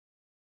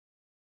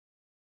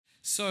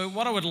So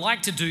what I would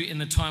like to do in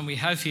the time we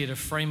have here to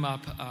frame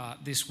up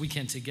this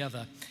weekend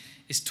together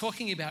is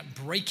talking about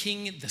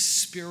breaking the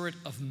spirit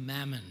of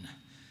mammon.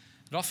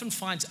 It often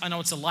finds, I know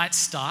it's a light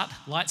start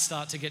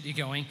to get you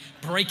going,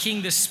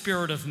 breaking the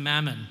spirit of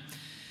mammon.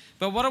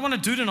 But what I want to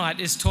do tonight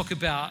is talk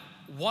about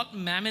what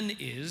mammon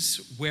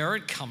is, where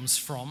it comes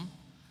from,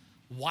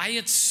 why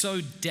it's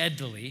so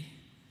deadly,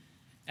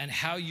 and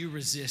how you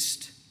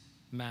resist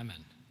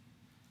mammon.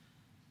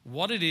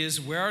 What it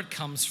is, where it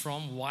comes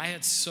from, why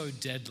it's so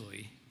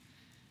deadly,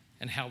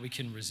 and how we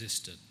can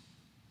resist it.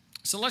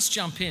 So let's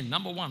jump in.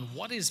 Number one,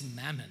 what is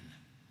mammon?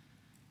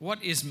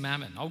 What is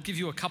mammon? I'll give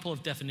you a couple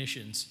of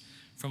definitions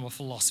from a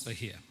philosopher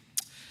here.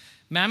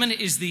 Mammon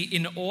is the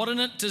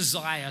inordinate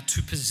desire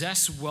to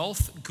possess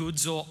wealth,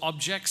 goods, or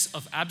objects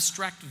of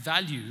abstract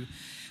value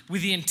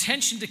with the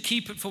intention to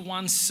keep it for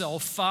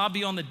oneself far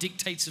beyond the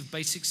dictates of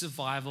basic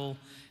survival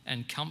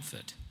and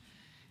comfort.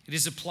 It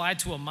is applied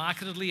to a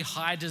markedly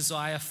high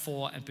desire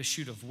for and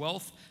pursuit of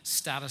wealth,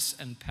 status,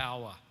 and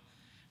power.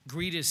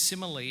 Greed is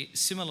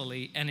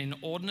similarly an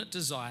inordinate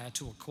desire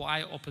to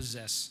acquire or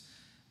possess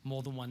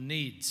more than one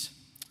needs.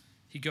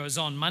 He goes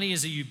on, money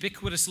is a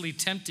ubiquitously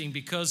tempting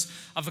because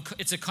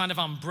it's a kind of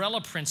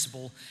umbrella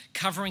principle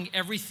covering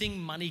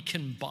everything money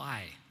can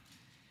buy.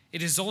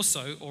 It is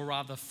also, or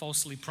rather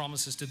falsely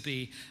promises to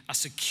be, a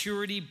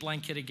security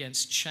blanket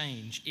against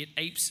change. It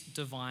apes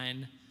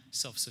divine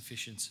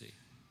self-sufficiency.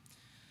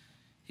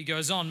 He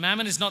goes on,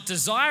 mammon is not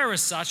desire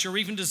as such, or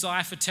even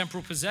desire for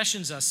temporal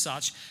possessions as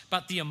such,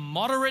 but the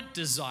immoderate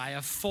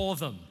desire for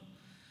them.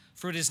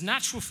 For it is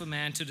natural for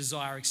man to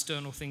desire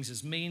external things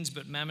as means,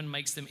 but mammon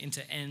makes them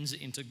into ends,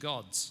 into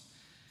gods.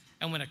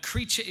 And when a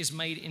creature is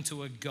made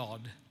into a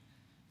god,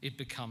 it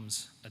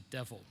becomes a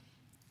devil.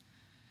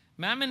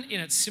 Mammon in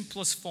its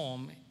simplest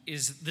form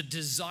is the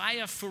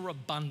desire for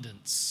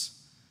abundance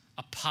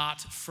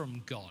apart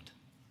from God.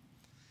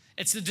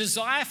 It's the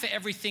desire for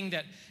everything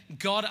that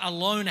God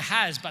alone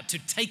has, but to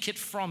take it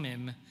from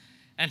him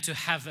and to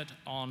have it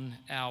on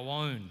our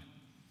own.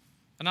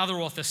 Another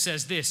author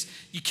says this,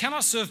 you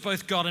cannot serve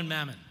both God and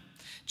mammon.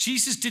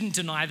 Jesus didn't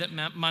deny that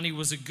money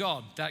was a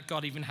god. That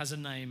god even has a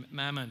name,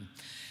 Mammon.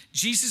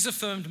 Jesus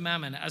affirmed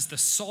mammon as the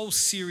sole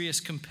serious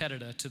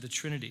competitor to the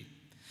Trinity.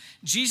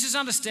 Jesus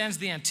understands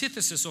the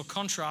antithesis or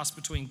contrast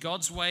between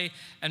God's way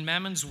and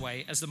mammon's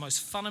way as the most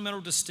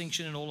fundamental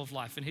distinction in all of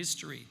life and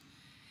history.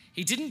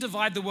 He didn't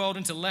divide the world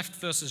into left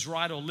versus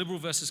right, or liberal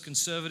versus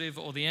conservative,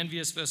 or the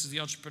envious versus the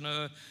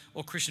entrepreneur,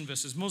 or Christian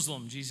versus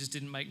Muslim. Jesus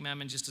didn't make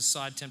mammon just a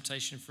side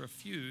temptation for a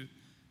few,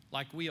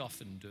 like we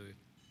often do.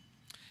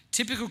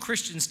 Typical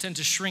Christians tend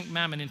to shrink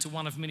mammon into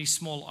one of many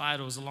small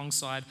idols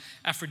alongside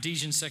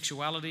Aphrodisian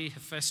sexuality,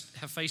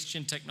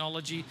 Hephaestion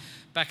technology,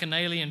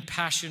 Bacchanalian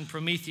passion,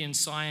 Promethean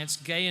science,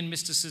 Gaian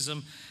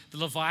mysticism, the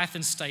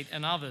Leviathan state,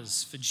 and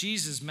others. For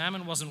Jesus,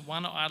 mammon wasn't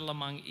one idol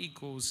among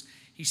equals.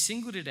 He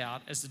singled it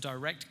out as the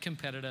direct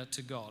competitor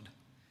to God.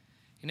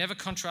 He never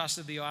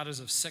contrasted the idols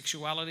of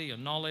sexuality or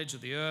knowledge or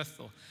the earth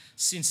or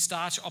in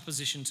starch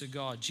opposition to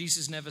God.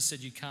 Jesus never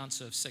said you can't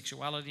serve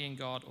sexuality in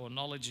God or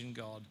knowledge in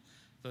God,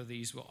 though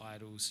these were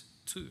idols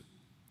too.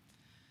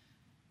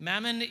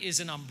 Mammon is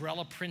an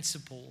umbrella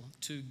principle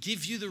to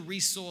give you the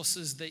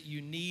resources that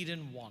you need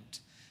and want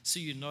so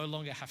you no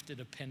longer have to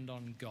depend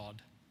on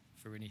God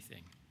for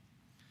anything.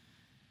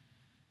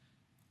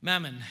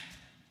 Mammon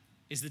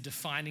is the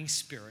defining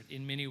spirit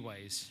in many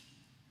ways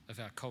of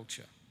our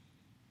culture.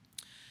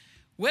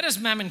 Where does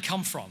mammon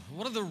come from?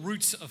 What are the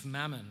roots of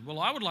mammon? Well,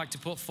 I would like to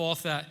put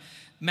forth that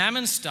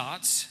mammon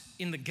starts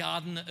in the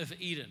Garden of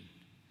Eden,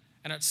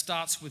 and it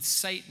starts with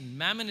Satan.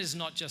 Mammon is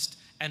not just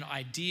an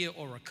idea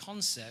or a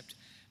concept.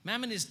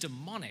 Mammon is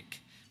demonic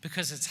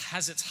because it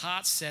has its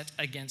heart set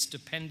against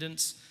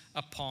dependence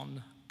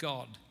upon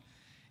God.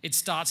 It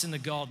starts in the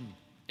garden.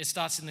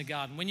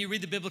 When you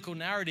read the biblical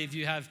narrative,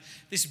 you have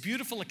this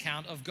beautiful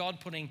account of God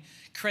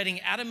creating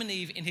Adam and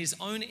Eve in his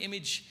own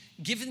image,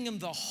 giving them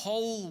the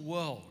whole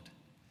world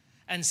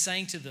and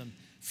saying to them,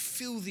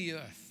 fill the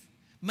earth,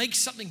 make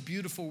something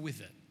beautiful with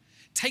it.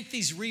 Take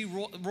these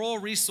raw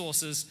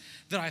resources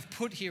that I've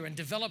put here and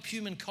develop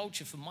human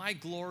culture for my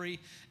glory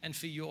and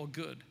for your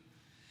good.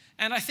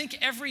 And I think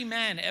every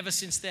man ever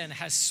since then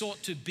has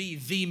sought to be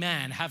the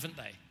man, haven't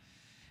they?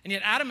 And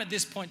yet Adam at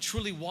this point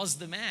truly was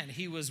the man.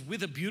 He was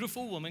with a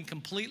beautiful woman,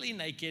 completely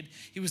naked.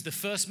 He was the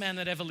first man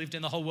that ever lived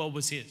and the whole world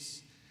was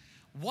his.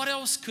 What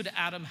else could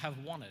Adam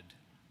have wanted?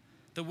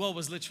 The world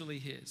was literally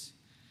his.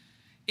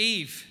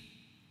 Eve,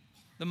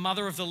 the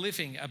mother of the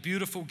living, a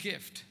beautiful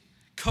gift.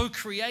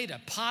 Co-creator,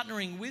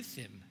 partnering with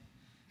him.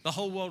 The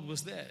whole world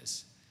was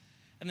theirs.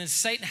 And then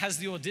Satan has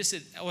the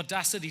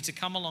audacity to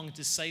come along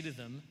to say to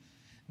them,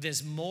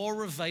 there's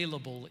more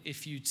available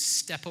if you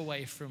step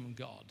away from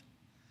God.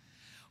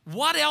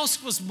 What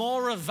else was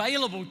more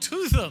available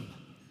to them?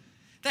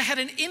 They had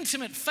an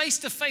intimate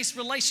face-to-face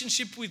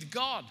relationship with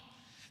God.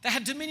 They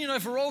had dominion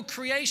over all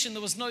creation.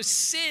 There was no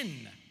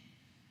sin.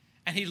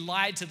 And he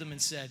lied to them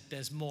and said,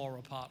 there's more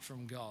apart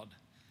from God.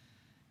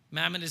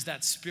 Mammon is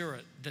that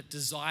spirit that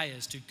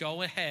desires to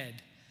go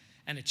ahead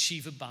and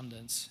achieve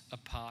abundance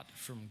apart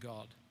from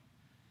God.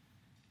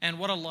 And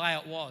what a lie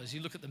it was.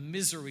 You look at the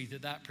misery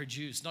that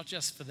produced, not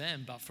just for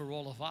them, but for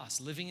all of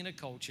us, living in a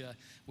culture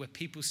where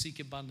people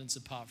seek abundance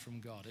apart from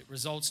God. It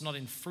results not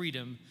in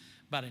freedom,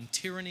 but in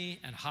tyranny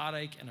and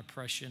heartache and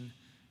oppression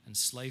and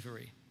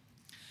slavery.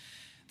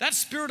 That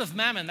spirit of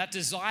mammon, that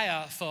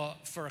desire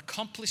for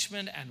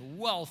accomplishment and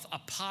wealth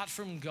apart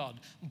from God,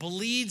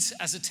 bleeds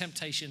as a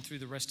temptation through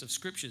the rest of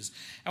scriptures.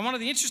 And one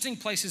of the interesting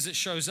places it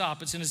shows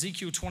up, it's in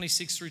Ezekiel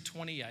 26 through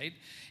 28,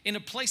 in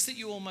a place that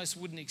you almost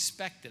wouldn't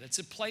expect it. It's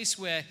a place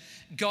where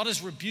God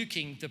is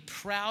rebuking the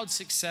proud,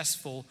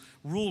 successful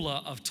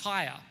ruler of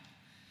Tyre.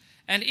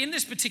 And in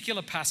this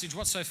particular passage,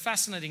 what's so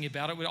fascinating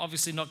about it, we're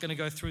obviously not going to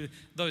go through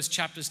those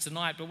chapters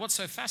tonight, but what's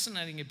so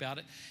fascinating about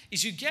it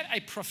is you get a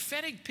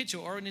prophetic picture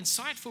or an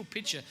insightful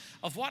picture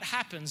of what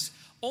happens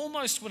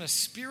almost when a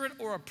spirit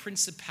or a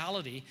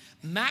principality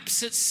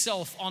maps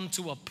itself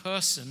onto a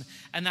person,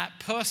 and that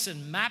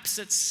person maps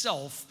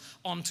itself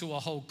onto a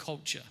whole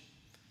culture.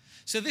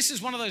 So this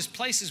is one of those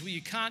places where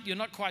you're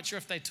not quite sure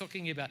if they're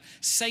talking about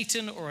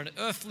Satan or an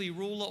earthly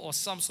ruler or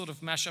some sort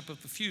of mashup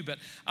of the few. But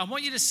I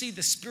want you to see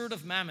the spirit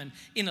of mammon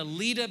in a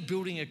leader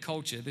building a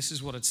culture. This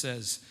is what it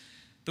says.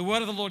 The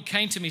word of the Lord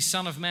came to me,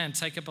 Son of man,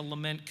 take up a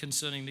lament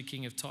concerning the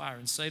king of Tyre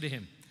and say to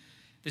him,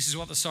 this is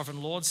what the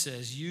sovereign Lord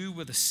says. You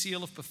were the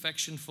seal of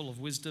perfection, full of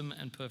wisdom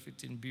and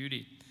perfect in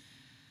beauty.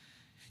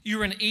 You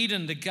were in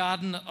Eden, the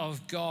garden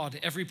of God.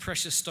 Every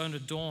precious stone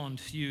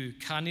adorned you.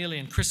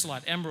 Carnelian,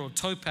 chrysolite, emerald,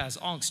 topaz,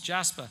 onyx,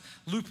 jasper,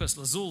 lupus,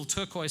 lazuli,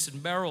 turquoise,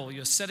 and beryl.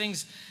 Your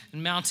settings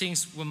and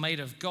mountings were made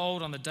of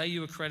gold. On the day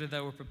you were created,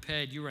 they were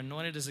prepared. You were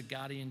anointed as a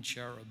guardian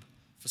cherub,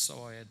 for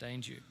so I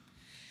ordained you.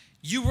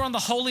 You were on the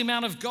holy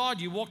mount of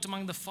God. You walked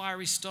among the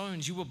fiery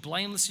stones. You were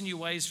blameless in your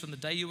ways from the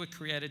day you were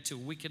created till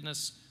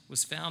wickedness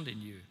was found in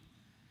you.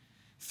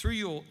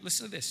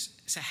 Listen to this.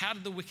 So how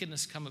did the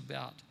wickedness come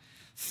about?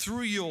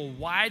 Through your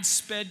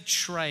widespread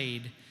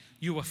trade,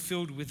 you were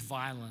filled with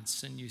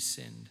violence and you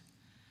sinned.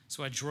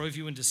 So I drove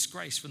you in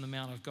disgrace from the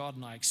mount of God,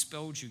 and I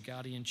expelled you,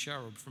 guardian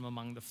cherub, from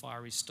among the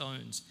fiery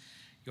stones.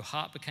 Your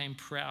heart became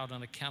proud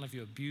on account of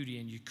your beauty,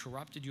 and you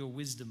corrupted your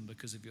wisdom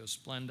because of your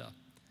splendor.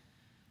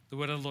 The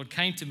word of the Lord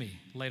came to me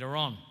later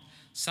on.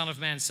 Son of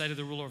man, say to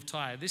the ruler of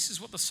Tyre, this is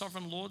what the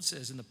sovereign Lord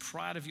says. In the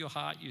pride of your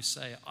heart you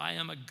say, I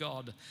am a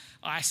God.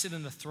 I sit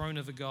in the throne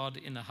of a God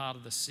in the heart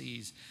of the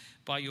seas.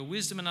 By your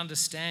wisdom and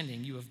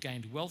understanding, you have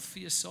gained wealth for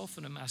yourself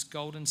and amassed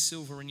gold and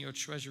silver in your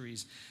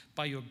treasuries.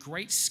 By your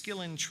great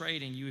skill in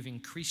trading, you have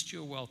increased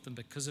your wealth, and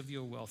because of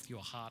your wealth,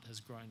 your heart has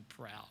grown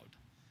proud.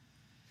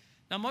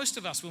 Now, most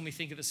of us, when we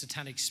think of the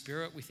satanic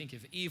spirit, we think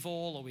of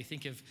evil or we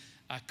think of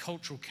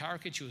cultural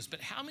caricatures.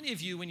 But how many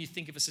of you, when you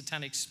think of a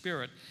satanic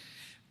spirit,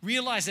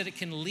 realize that it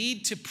can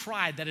lead to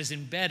pride that is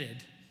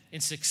embedded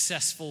in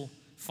successful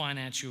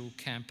financial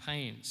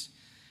campaigns?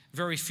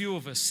 Very few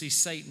of us see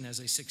Satan as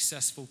a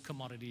successful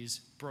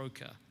commodities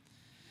broker.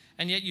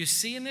 And yet you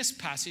see in this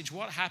passage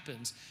what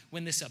happens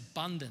when this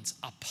abundance,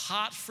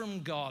 apart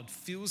from God,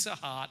 fills a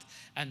heart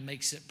and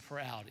makes it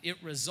proud. It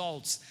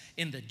results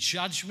in the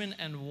judgment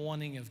and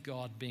warning of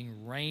God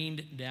being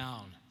rained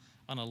down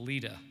on a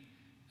leader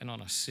and on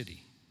a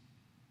city.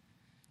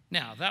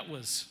 Now, that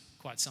was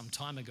quite some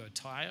time ago,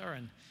 Tyre,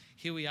 and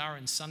here we are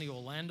in sunny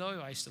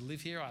Orlando. I used to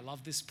live here. I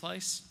love this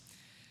place.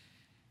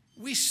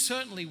 We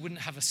certainly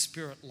wouldn't have a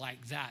spirit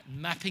like that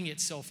mapping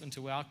itself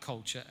into our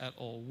culture at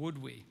all,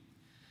 would we?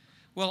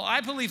 Well, I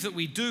believe that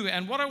we do,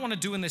 and what I want to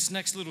do in this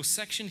next little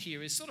section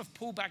here is sort of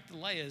pull back the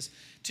layers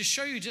to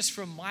show you, just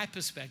from my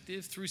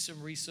perspective, through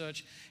some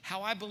research,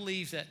 how I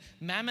believe that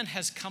mammon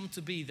has come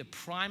to be the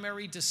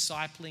primary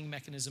discipling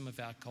mechanism of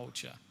our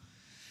culture.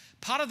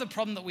 Part of the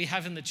problem that we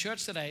have in the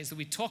church today is that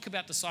we talk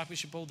about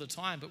discipleship all the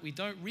time, but we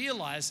don't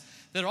realize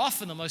that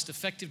often the most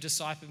effective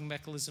discipling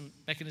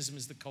mechanism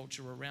is the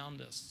culture around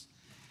us.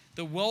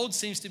 The world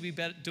seems to be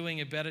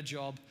doing a better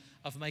job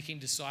of making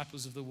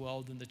disciples of the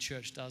world than the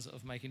church does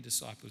of making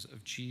disciples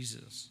of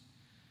Jesus.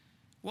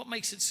 What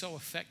makes it so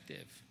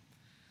effective?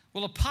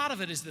 Well, a part of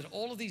it is that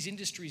all of these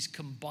industries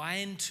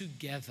combine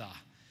together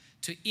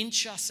to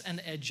inch us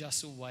and edge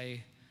us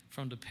away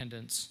from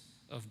dependence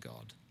of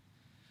God.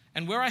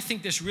 And where I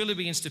think this really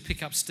begins to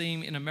pick up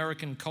steam in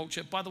American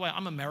culture, by the way,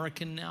 I'm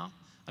American now.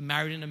 I'm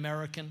married an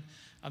American.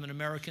 I'm an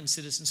American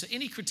citizen. So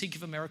any critique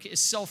of America is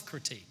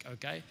self-critique,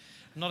 okay?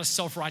 I'm not a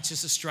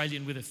self-righteous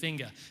Australian with a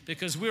finger,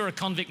 because we're a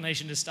convict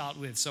nation to start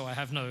with, so I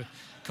have no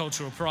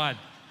cultural pride.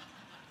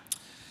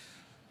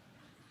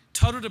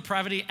 Total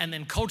depravity and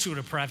then cultural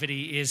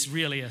depravity is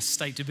really a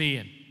state to be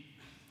in.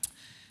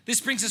 This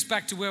brings us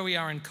back to where we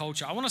are in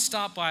culture. I want to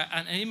start by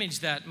an image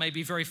that may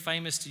be very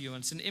famous to you,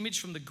 and it's an image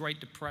from the Great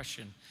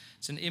Depression.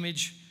 It's an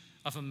image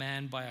of a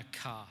man by a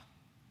car.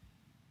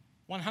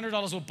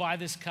 $100 will buy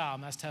this car,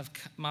 must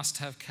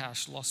have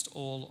cash, lost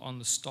all on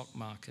the stock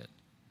market.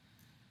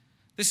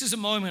 This is a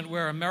moment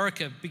where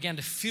America began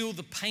to feel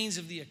the pains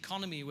of the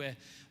economy, where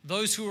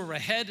those who were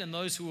ahead and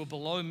those who were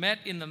below met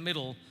in the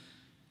middle,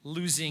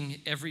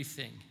 losing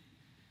everything.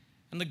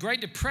 And the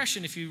Great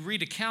Depression, if you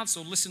read accounts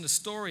or listen to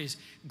stories,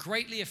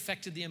 greatly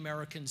affected the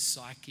American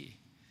psyche.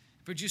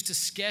 It produced a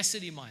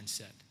scarcity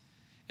mindset.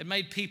 It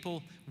made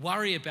people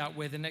worry about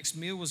where the next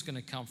meal was going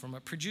to come from.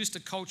 It produced a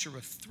culture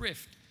of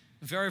thrift,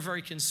 very,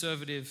 very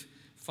conservative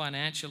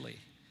financially.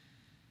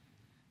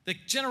 The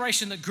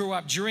generation that grew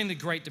up during the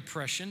Great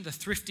Depression, the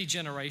thrifty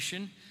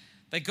generation,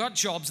 they got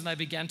jobs and they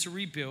began to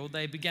rebuild.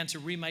 They began to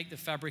remake the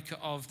fabric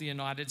of the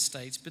United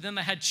States. But then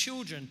they had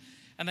children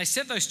and they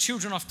sent those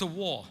children off to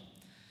war.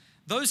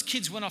 Those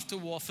kids went off to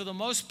war for the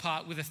most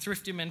part with a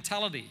thrifty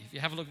mentality. If you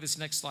have a look at this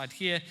next slide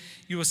here,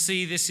 you will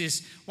see this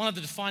is one of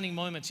the defining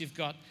moments. You've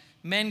got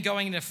men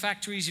going into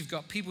factories, you've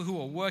got people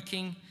who are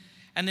working,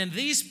 and then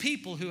these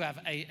people who have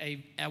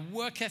a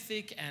work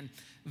ethic and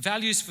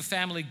values for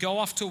family go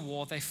off to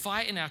war. They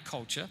fight in our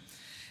culture.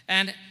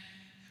 And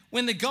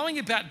when they're going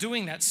about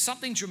doing that,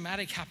 something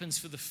dramatic happens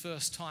for the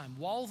first time.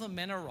 While the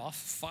men are off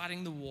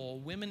fighting the war,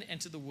 women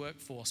enter the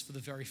workforce for the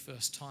very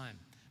first time.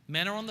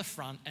 Men are on the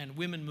front and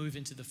women move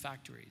into the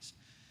factories.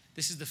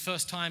 This is the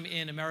first time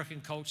in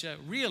American culture,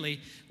 really,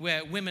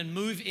 where women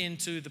move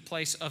into the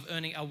place of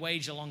earning a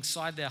wage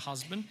alongside their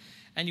husband,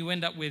 and you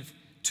end up with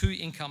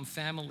two-income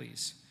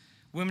families.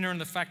 Women are in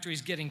the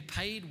factories getting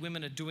paid.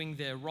 Women are doing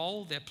their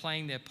role. They're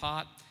playing their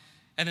part.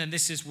 And then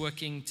this is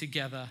working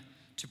together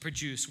to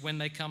produce, when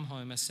they come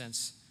home, a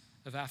sense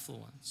of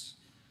affluence.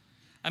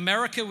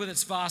 America, with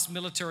its vast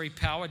military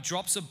power,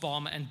 drops a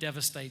bomb and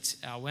devastates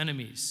our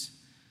enemies.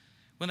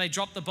 When they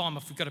drop the bomb,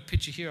 if we've got a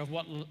picture here of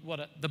what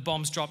the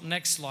bombs drop,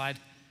 next slide,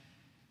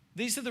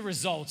 these are the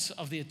results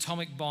of the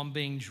atomic bomb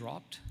being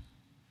dropped.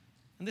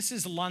 And this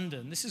is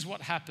London. This is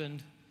what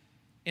happened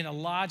in a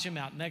large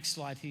amount, next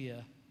slide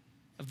here,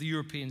 of the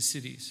European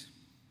cities.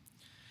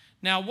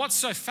 Now, what's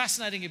so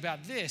fascinating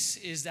about this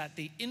is that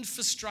the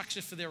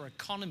infrastructure for their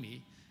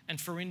economy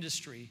and for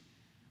industry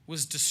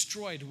was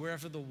destroyed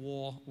wherever the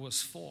war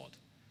was fought.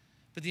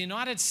 But the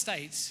United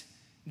States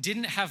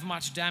didn't have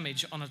much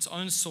damage on its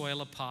own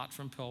soil apart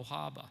from Pearl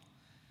Harbor.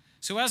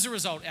 So as a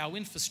result, our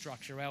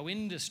infrastructure, our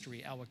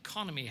industry, our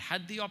economy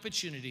had the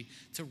opportunity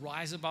to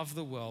rise above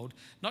the world,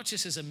 not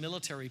just as a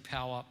military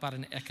power, but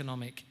an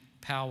economic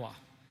power.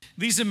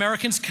 These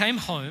Americans came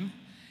home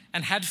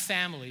and had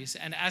families,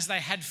 and as they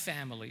had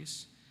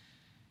families,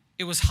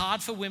 it was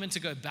hard for women to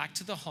go back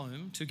to the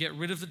home to get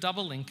rid of the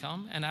double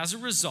income, and as a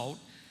result,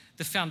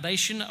 the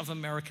foundation of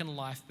American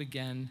life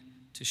began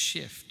to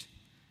shift.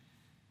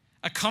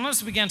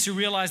 Economists began to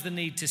realize the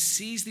need to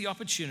seize the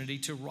opportunity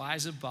to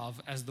rise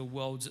above as the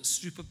world's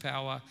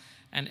superpower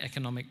and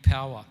economic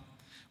power.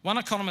 One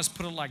economist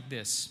put it like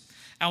this: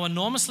 our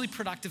enormously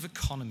productive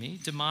economy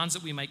demands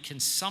that we make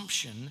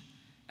consumption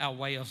our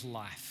way of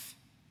life,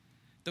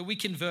 that we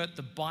convert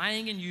the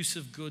buying and use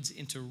of goods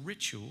into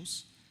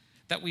rituals,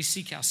 that we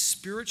seek our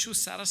spiritual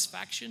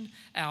satisfaction,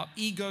 our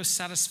ego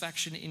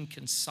satisfaction in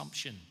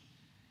consumption.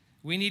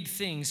 We need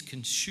things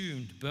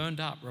consumed,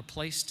 burned up,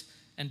 replaced,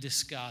 and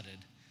discarded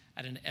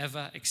at an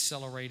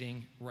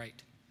ever-accelerating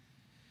rate.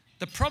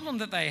 The problem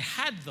that they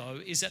had, though,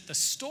 is that the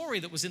story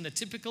that was in the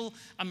typical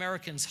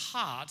American's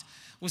heart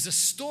was a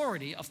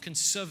story of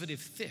conservative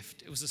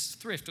thrift. It was a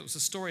thrift. It was a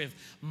story of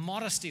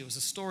modesty. It was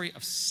a story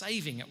of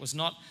saving. It was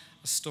not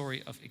a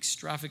story of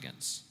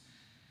extravagance.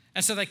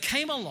 And so they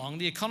came along,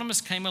 the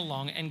economists came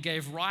along and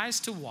gave rise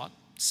to what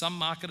some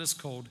marketers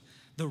called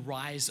the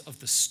rise of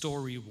the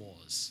story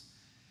wars.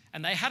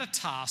 And they had a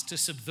task to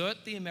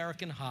subvert the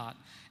American heart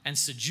and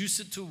seduce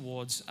it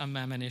towards a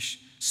mammonish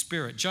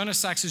spirit. Jonas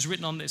Sachs has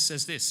written on this,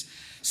 says this: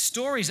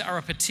 stories are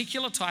a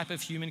particular type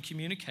of human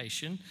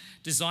communication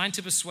designed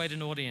to persuade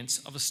an audience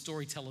of a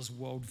storyteller's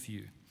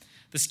worldview.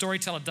 The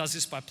storyteller does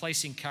this by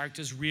placing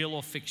characters, real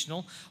or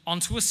fictional,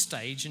 onto a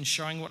stage and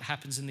showing what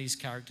happens in these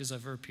characters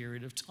over a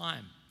period of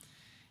time.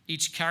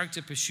 Each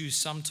character pursues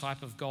some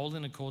type of goal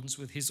in accordance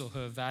with his or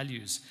her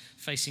values,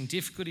 facing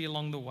difficulty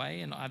along the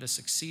way and either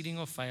succeeding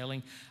or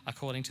failing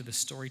according to the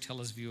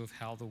storyteller's view of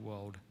how the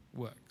world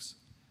works.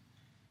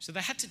 So they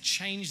had to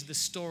change the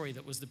story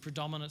that was the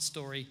predominant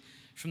story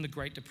from the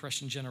Great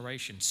Depression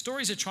generation.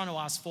 Stories are trying to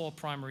ask four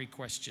primary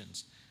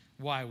questions: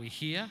 why are we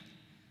here?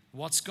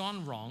 What's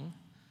gone wrong?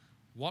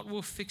 What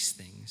will fix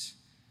things?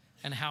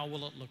 And how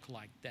will it look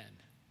like then?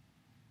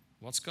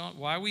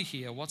 Why are we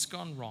here? What's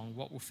gone wrong?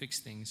 What will fix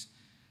things?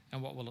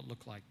 And what will it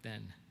look like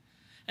then?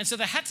 And so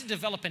they had to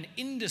develop an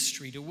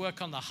industry to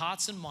work on the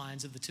hearts and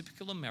minds of the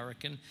typical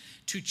American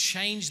to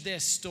change their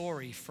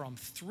story from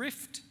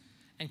thrift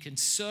and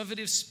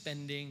conservative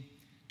spending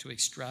to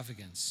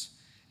extravagance.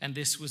 And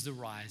this was the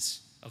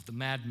rise of the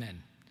Mad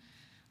Men.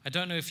 I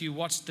don't know if you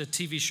watched the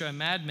TV show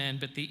Mad Men,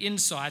 but the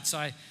insights,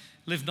 I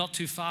live not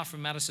too far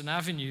from Madison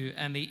Avenue,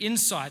 and the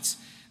insights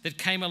that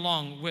came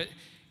along were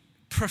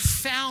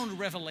profound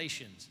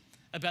revelations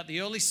about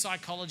the early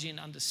psychology and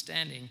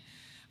understanding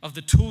of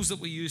the tools that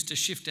we use to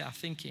shift our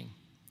thinking.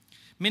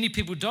 Many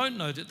people don't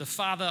know that the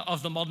father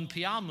of the modern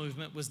PR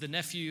movement was the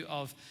nephew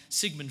of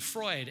Sigmund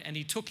Freud, and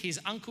he took his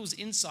uncle's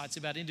insights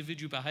about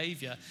individual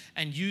behavior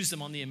and used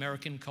them on the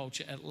American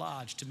culture at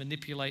large to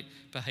manipulate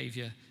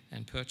behavior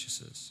and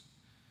purchases.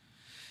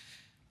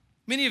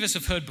 Many of us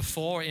have heard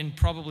before in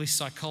probably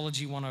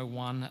Psychology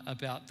 101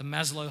 about the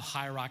Maslow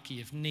hierarchy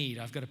of need.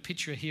 I've got a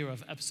picture here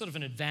of a sort of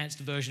an advanced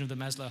version of the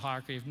Maslow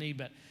hierarchy of need,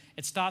 but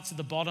it starts at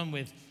the bottom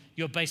with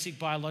your basic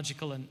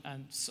biological and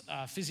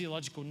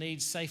physiological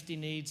needs, safety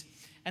needs,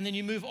 and then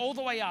you move all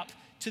the way up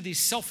to these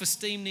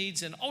self-esteem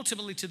needs and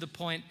ultimately to the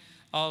point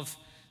of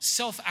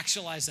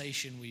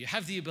self-actualization, where you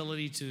have the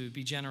ability to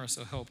be generous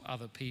or help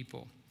other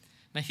people.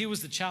 Now, here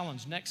was the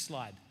challenge. Next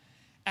slide.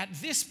 At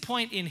this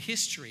point in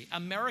history,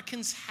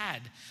 Americans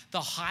had the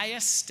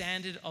highest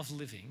standard of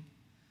living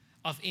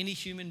of any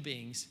human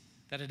beings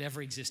that had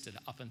ever existed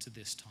up until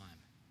this time.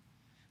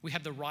 We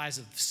had the rise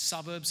of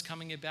suburbs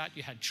coming about.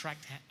 You had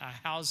tract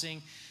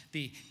housing.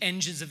 The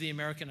engines of the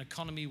American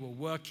economy were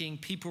working.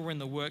 People were in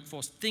the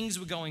workforce. Things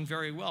were going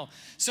very well.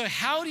 So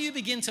how do you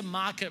begin to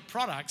market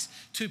products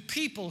to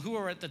people who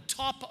are at the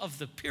top of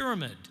the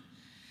pyramid?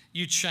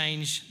 You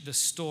change the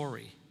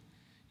story.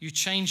 You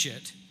change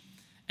it,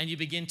 and you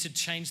begin to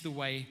change the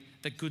way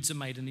that goods are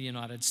made in the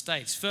United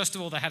States. First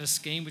of all, they had a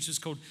scheme which was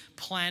called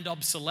planned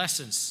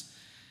obsolescence,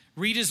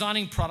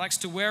 redesigning products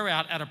to wear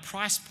out at a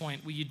price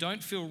point where you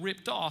don't feel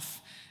ripped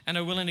off and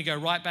are willing to go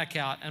right back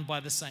out and buy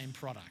the same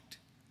product.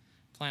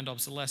 Planned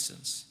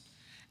obsolescence.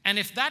 And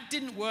if that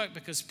didn't work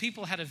because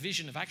people had a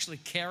vision of actually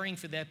caring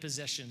for their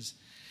possessions,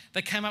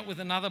 they came up with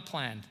another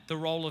plan, the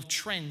role of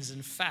trends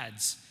and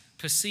fads,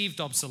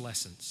 perceived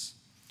obsolescence.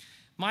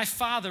 My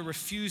father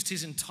refused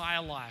his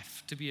entire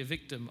life to be a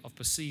victim of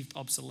perceived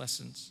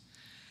obsolescence.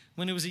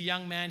 When he was a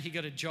young man, he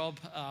got a job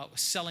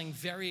selling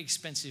very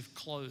expensive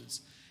clothes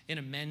in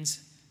a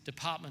men's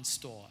department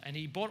store. And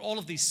he bought all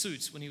of these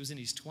suits when he was in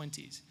his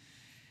 20s.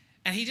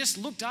 And he just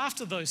looked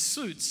after those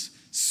suits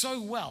so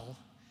well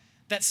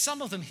that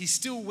some of them he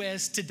still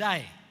wears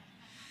today.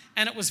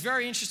 And it was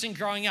very interesting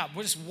growing up.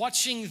 We're just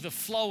watching the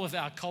flow of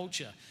our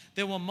culture.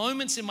 There were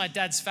moments in my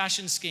dad's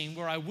fashion scheme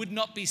where I would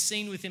not be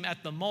seen with him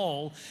at the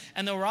mall.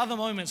 And there were other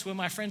moments where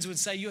my friends would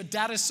say, "Your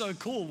dad is so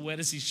cool, where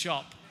does he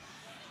shop?"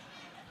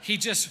 He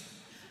just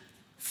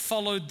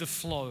followed the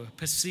flow,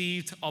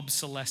 perceived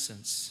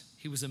obsolescence.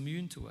 He was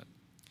immune to it.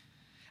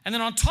 And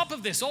then on top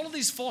of this, all of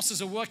these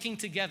forces are working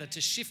together to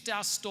shift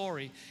our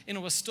story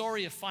into a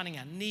story of finding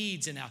our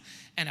needs and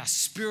our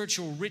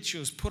spiritual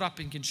rituals put up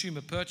in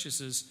consumer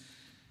purchases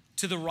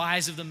to the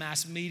rise of the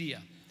mass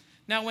media.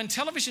 Now, when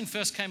television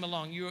first came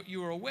along,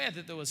 you were aware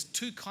that there was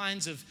two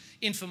kinds of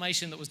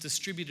information that was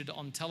distributed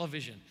on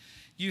television.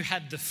 You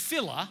had the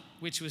filler,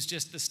 which was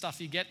just the stuff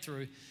you get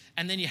through,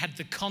 and then you had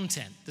the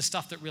content, the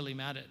stuff that really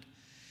mattered.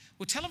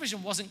 Well,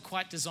 television wasn't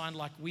quite designed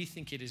like we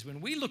think it is.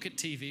 When we look at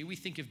TV, we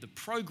think of the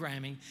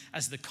programming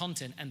as the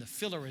content and the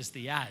filler as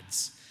the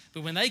ads.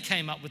 But when they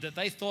came up with it,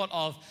 they thought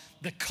of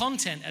the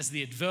content as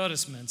the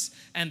advertisements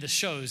and the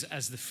shows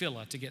as the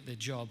filler to get their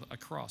job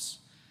across.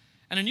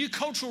 And a new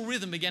cultural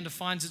rhythm began to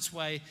find its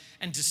way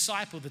and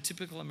disciple the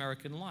typical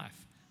American life.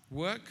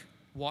 Work,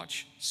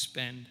 watch,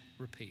 spend,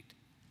 repeat.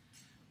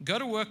 Go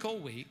to work all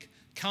week,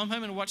 come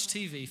home and watch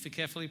TV for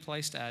carefully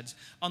placed ads.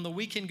 On the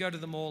weekend, go to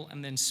the mall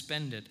and then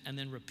spend it, and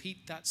then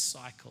repeat that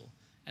cycle.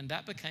 And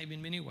that became,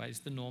 in many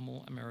ways, the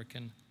normal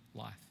American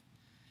life.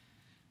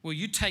 Well,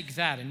 you take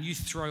that and you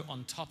throw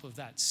on top of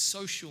that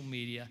social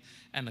media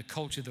and the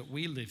culture that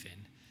we live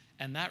in,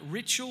 and that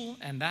ritual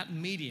and that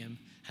medium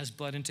has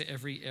bled into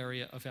every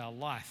area of our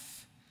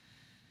life.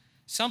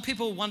 Some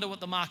people wonder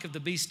what the mark of the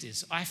beast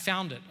is. I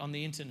found it on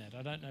the internet.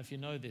 I don't know if you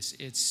know this.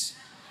 It's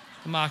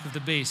the mark of the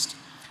beast.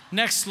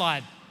 Next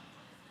slide.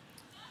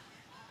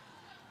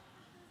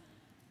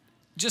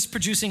 Just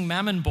producing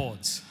mammon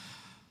boards.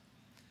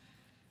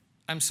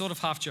 I'm sort of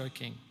half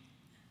joking.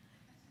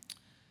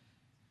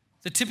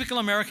 The typical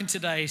American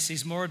today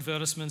sees more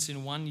advertisements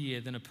in 1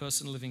 year than a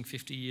person living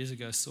 50 years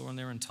ago saw in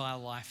their entire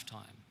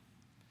lifetime.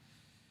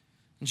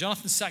 And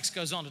Jonathan Sachs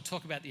goes on to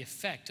talk about the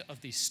effect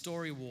of these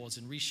story wars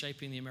in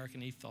reshaping the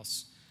American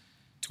ethos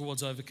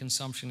towards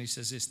overconsumption. He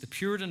says this: the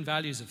Puritan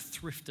values of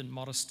thrift and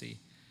modesty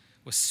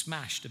were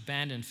smashed,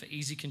 abandoned for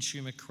easy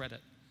consumer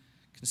credit,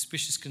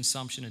 conspicuous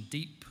consumption, and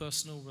deep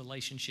personal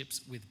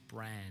relationships with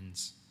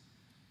brands.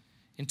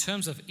 In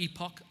terms of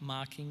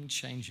epoch-marking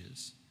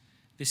changes,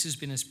 this has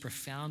been as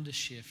profound a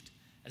shift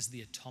as the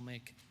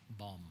atomic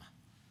bomb.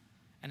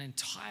 An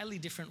entirely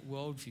different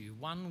worldview,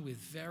 one with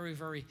very,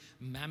 very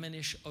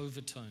mammonish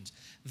overtones.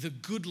 The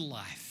good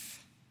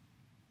life,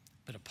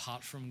 but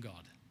apart from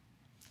God.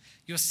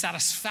 Your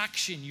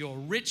satisfaction, your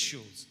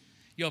rituals,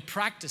 your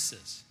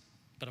practices,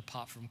 but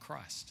apart from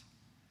Christ.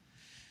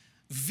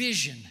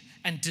 Vision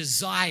and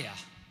desire,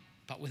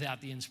 but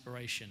without the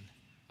inspiration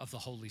of the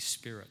Holy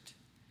Spirit.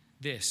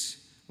 This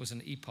was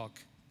an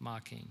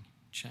epoch-marking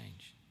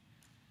change.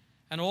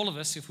 And all of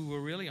us, if we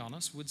were really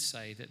honest, would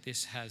say that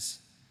this has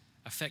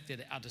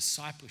affected our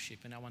discipleship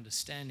and our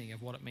understanding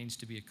of what it means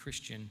to be a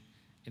Christian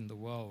in the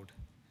world.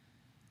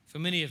 For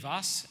many of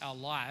us, our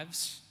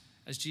lives,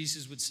 as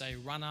Jesus would say,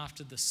 run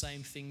after the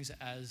same things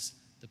as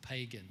the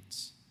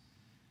pagans.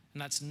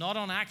 And that's not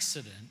on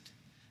accident.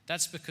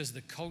 That's because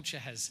the culture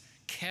has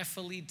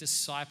carefully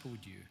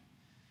discipled you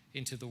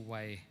into the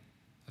way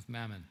of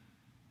mammon.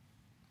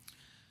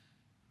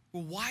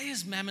 Well, why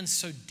is mammon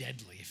so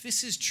deadly? If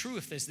this is true,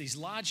 if there's these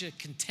larger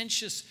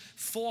contentious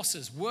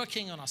forces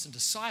working on us and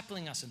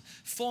discipling us and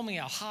forming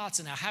our hearts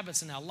and our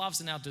habits and our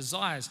loves and our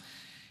desires,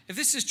 if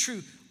this is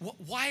true,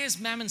 why is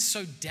mammon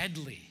so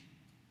deadly?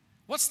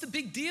 What's the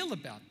big deal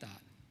about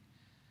that?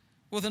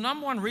 Well, the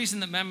number one reason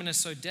that mammon is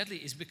so deadly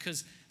is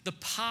because the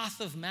path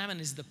of mammon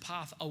is the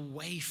path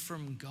away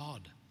from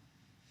God.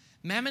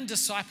 Mammon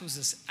disciples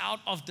us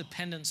out of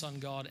dependence on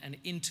God and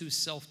into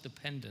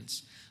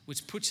self-dependence,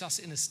 which puts us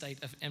in a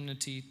state of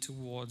enmity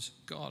towards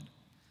God.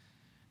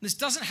 This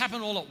doesn't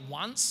happen all at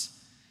once.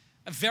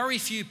 Very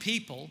few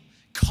people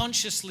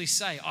consciously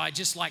say, I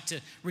just like to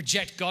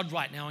reject God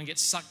right now and get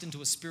sucked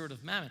into a spirit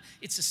of mammon.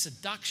 It's a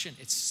seduction.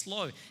 It's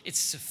slow. It's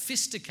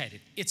sophisticated.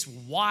 It's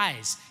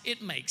wise.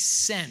 It makes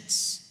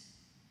sense.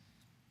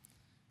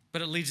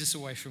 But it leads us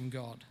away from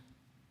God.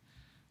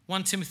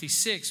 1 Timothy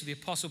 6, the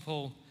Apostle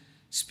Paul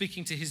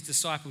speaking to his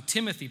disciple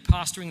Timothy,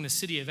 pastoring the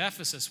city of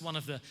Ephesus, one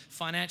of the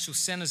financial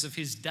centers of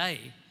his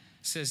day,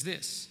 says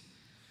this: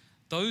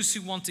 those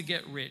who want to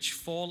get rich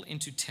fall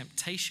into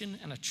temptation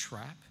and a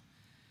trap,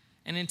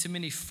 and into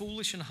many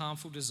foolish and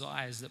harmful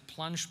desires that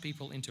plunge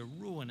people into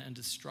ruin and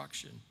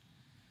destruction.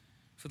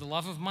 For the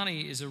love of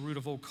money is a root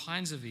of all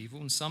kinds of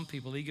evil, and some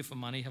people eager for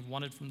money have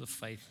wandered from the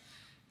faith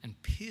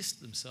and pierced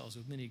themselves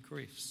with many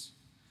griefs.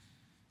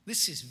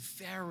 This is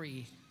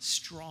very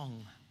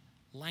strong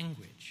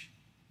language.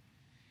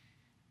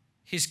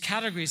 His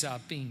categories are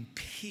being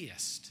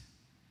pierced,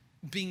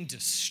 being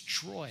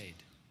destroyed,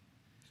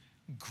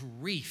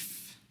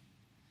 grief.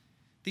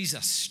 These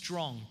are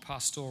strong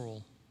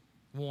pastoral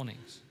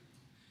warnings.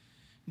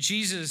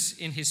 Jesus,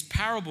 in his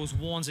parables,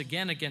 warns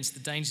again against the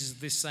dangers of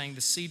this, saying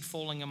the seed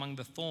falling among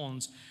the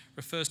thorns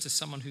refers to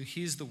someone who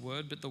hears the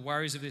word, but the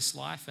worries of this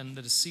life and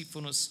the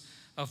deceitfulness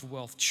of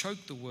wealth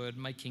choke the word,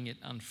 making it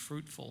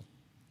unfruitful.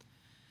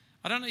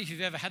 I don't know if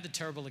you've ever had the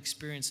terrible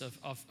experience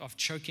of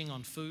choking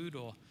on food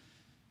or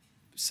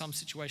some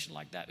situation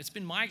like that. It's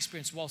been my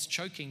experience whilst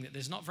choking that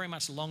there's not very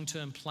much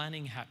long-term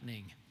planning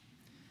happening.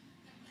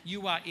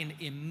 You are in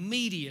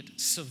immediate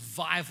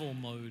survival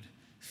mode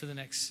for the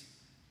next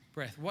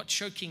breath. What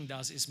choking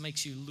does is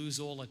makes you lose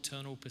all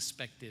eternal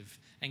perspective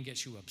and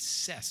gets you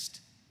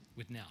obsessed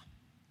with now.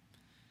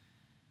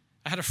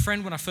 I had a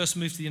friend when I first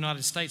moved to the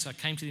United States. I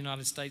came to the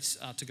United States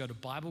to go to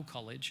Bible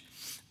college,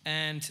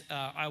 and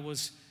I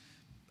was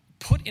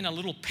put in a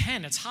little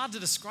pen. It's hard to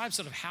describe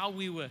sort of how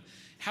we were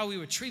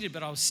treated,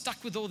 but I was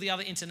stuck with all the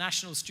other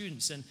international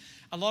students, and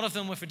a lot of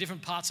them were for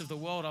different parts of the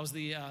world. I was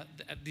the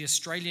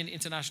Australian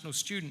international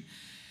student,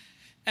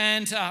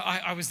 and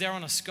I was there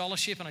on a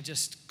scholarship, and I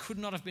just could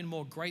not have been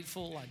more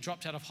grateful. I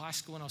dropped out of high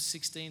school when I was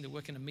 16 to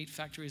work in a meat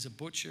factory as a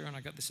butcher, and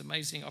I got this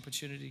amazing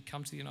opportunity to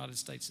come to the United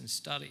States and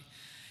study.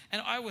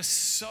 And I was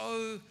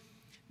so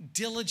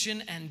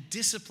diligent and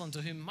disciplined,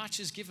 to whom much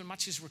is given,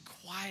 much is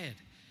required.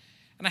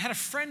 And I had a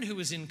friend who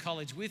was in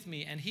college with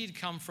me, and he'd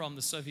come from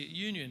the Soviet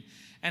Union,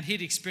 and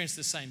he'd experienced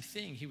the same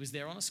thing. He was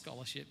there on a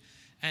scholarship,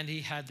 and he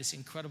had this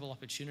incredible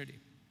opportunity.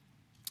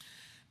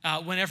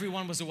 When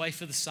everyone was away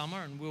for the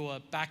summer, and we were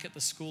back at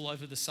the school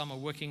over the summer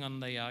working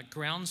on the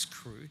grounds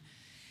crew,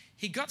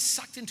 he got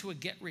sucked into a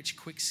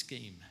get-rich-quick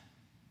scheme.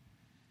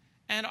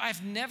 And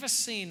I've never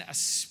seen a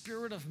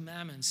spirit of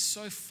mammon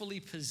so fully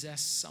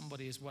possess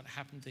somebody as what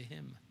happened to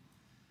him.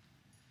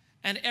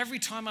 And every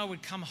time I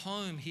would come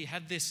home, he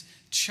had this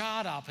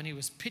chart up and he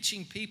was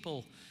pitching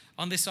people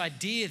on this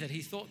idea that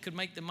he thought could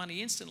make the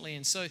money instantly.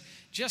 And so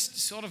just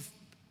sort of,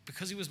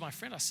 because he was my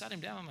friend, I sat him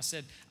down and I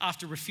said,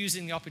 after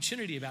refusing the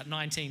opportunity about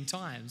 19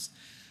 times,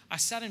 I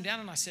sat him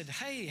down and I said,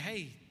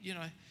 hey,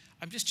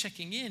 I'm just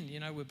checking in.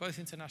 We're both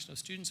international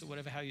students or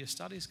whatever, how your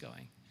study's going.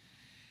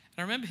 And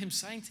I remember him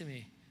saying to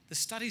me, the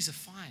studies are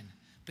fine,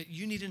 but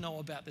you need to know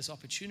about this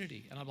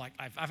opportunity. And I'm like,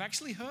 I've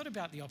actually heard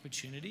about the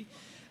opportunity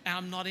and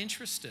I'm not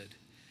interested.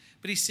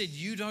 But he said,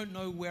 you don't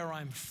know where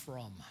I'm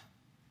from.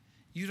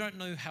 You don't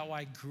know how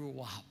I grew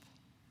up.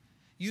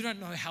 You don't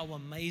know how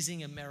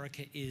amazing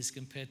America is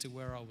compared to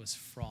where I was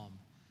from.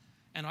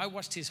 And I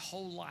watched his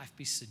whole life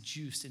be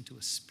seduced into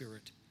a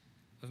spirit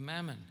of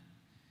mammon.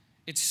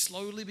 It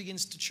slowly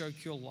begins to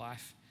choke your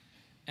life,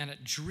 and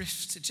it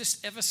drifts, it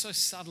just ever so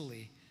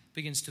subtly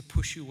begins to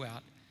push you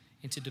out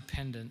into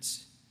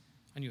dependence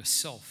on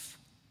yourself.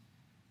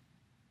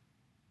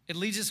 It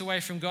leads us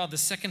away from God. The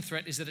second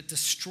threat is that it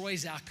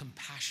destroys our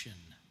compassion.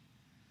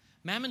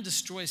 Mammon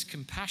destroys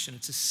compassion.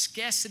 It's a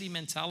scarcity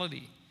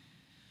mentality.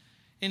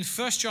 In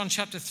 1 John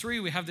chapter 3,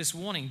 we have this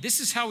warning.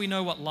 This is how we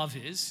know what love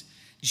is.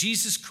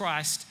 Jesus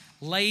Christ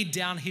laid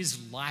down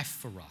his life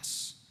for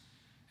us.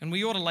 And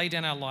we ought to lay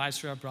down our lives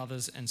for our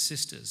brothers and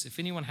sisters. If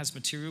anyone has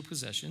material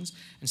possessions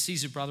and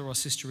sees a brother or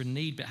sister in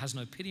need but has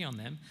no pity on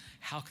them,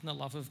 how can the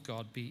love of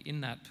God be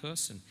in that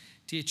person?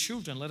 Dear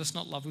children, let us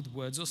not love with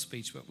words or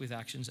speech, but with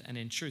actions and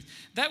in truth.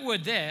 That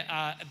word there,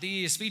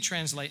 the ESV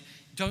translate,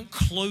 don't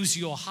close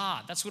your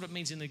heart. That's what it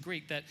means in the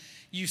Greek, that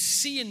you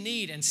see a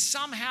need and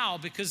somehow,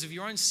 because of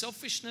your own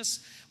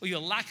selfishness or your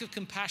lack of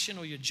compassion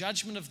or your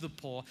judgment of the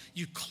poor,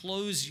 you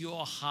close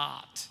your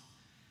heart.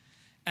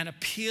 An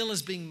appeal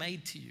is being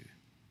made to you.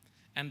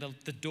 and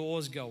the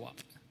doors go up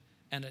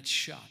and it's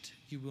shut,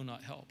 you will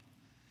not help.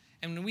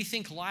 And when we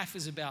think life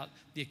is about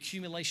the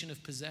accumulation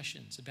of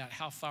possessions, about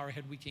how far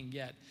ahead we can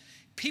get,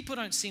 people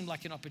don't seem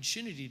like an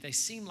opportunity. They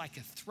seem like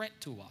a threat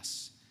to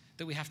us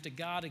that we have to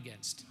guard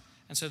against.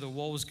 And so the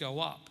walls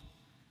go up.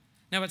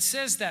 Now it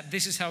says that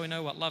this is how we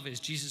know what love is.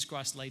 Jesus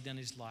Christ laid down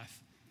his life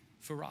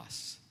for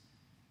us.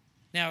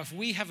 Now, if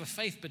we have a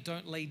faith but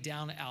don't lay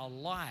down our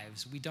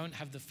lives, we don't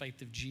have the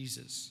faith of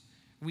Jesus.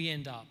 We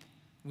end up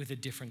with a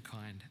different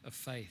kind of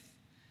faith.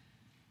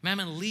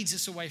 Mammon leads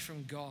us away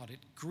from God. It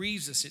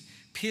grieves us. It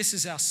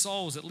pierces our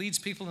souls. It leads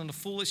people into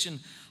foolish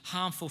and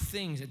harmful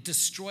things. It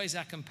destroys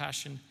our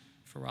compassion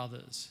for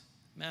others.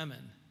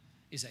 Mammon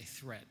is a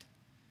threat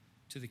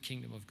to the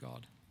kingdom of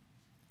God.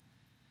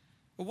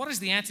 Well, what is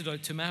the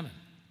antidote to mammon?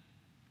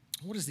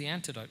 What is the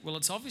antidote? Well,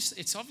 it's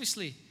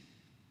obviously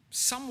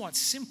somewhat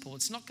simple.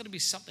 It's not going to be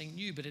something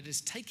new, but it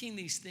is taking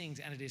these things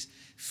and it is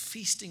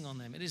feasting on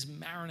them. It is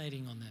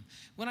marinating on them.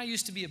 When I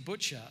used to be a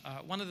butcher,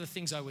 one of the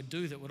things I would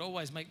do that would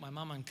always make my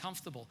mum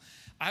uncomfortable,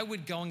 I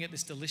would go and get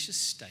this delicious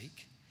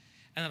steak,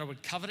 and then I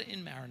would cover it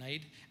in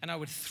marinade, and I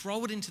would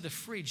throw it into the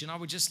fridge, and I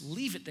would just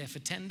leave it there for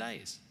 10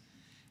 days.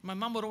 My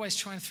mum would always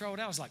try and throw it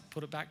out. I was like,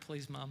 put it back,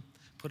 please, mum.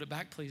 Put it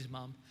back, please,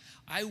 mum.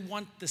 I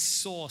want the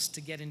sauce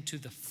to get into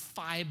the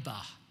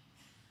fiber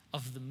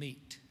of the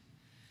meat.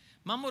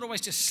 Mum would always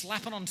just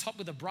slap it on top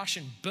with a brush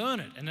and burn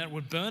it, and then it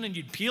would burn and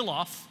you'd peel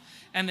off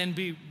and then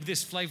be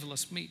this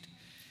flavorless meat.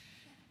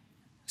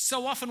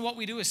 So often what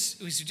we do is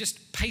we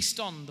just paste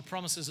on the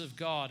promises of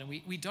God, and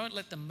we don't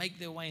let them make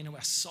their way into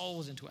our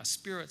souls, into our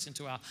spirits,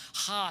 into our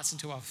hearts,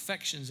 into our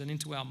affections, and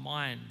into our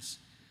minds.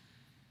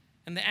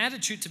 And the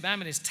attitude to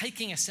mammon is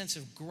taking a sense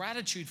of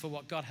gratitude for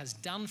what God has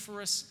done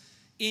for us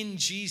in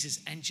Jesus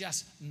and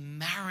just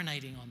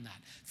marinating on that,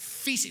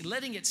 feasting,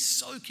 letting it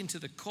soak into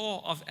the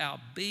core of our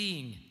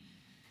being.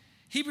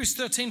 Hebrews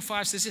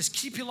 13:5 says this,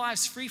 keep your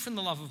lives free from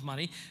the love of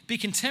money. Be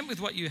content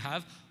with what you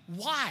have.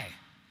 Why?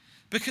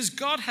 Because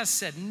God has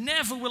said,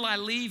 never will I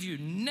leave you,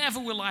 never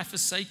will I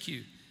forsake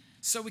you.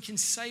 So we can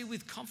say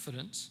with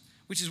confidence,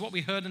 which is what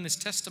we heard in this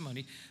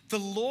testimony, the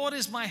Lord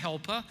is my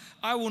helper.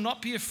 I will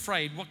not be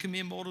afraid. What can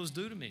mere mortals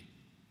do to me?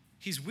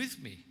 He's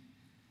with me.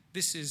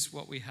 This is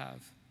what we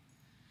have.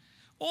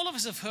 All of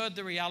us have heard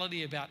the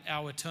reality about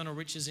our eternal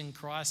riches in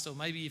Christ, or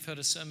maybe you've heard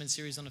a sermon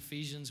series on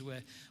Ephesians where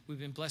we've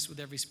been blessed with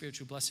every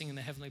spiritual blessing in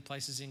the heavenly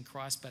places in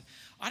Christ, but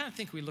I don't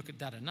think we look at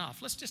that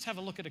enough. Let's just have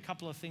a look at a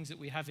couple of things that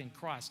we have in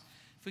Christ.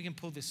 If we can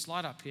pull this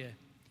slide up here.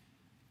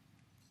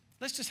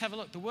 Let's just have a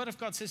look. The Word of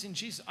God says in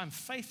Jesus, I'm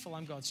faithful,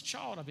 I'm God's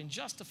child, I've been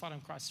justified,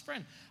 I'm Christ's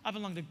friend, I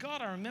belong to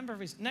God, I remember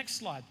his... Next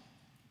slide.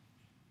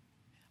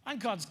 I'm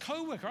God's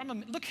co-worker.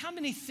 Look how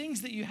many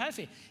things that you have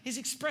here. He's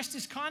expressed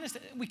his kindness.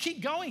 We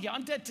keep going here.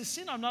 I'm dead to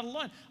sin. I'm not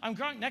alone. I'm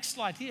growing. Next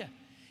slide here.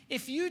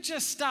 If you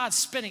just start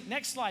spending,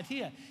 next slide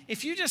here.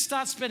 If you just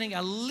start spending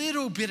a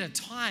little bit of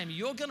time,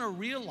 you're going to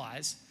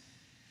realize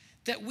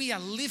that we are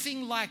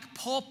living like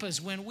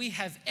paupers when we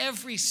have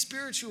every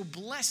spiritual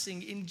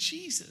blessing in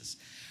Jesus.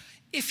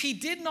 If he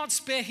did not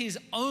spare his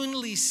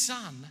only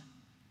son,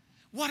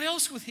 what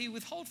else would he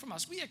withhold from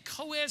us? We are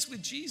co-heirs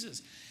with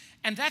Jesus.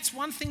 And that's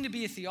one thing to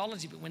be a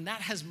theology, but when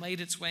that has made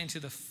its way into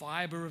the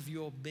fiber of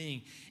your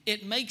being,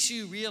 it makes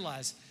you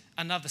realize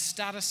another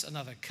status,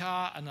 another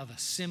car, another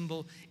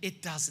symbol,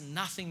 it does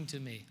nothing to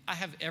me. I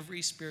have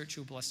every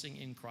spiritual blessing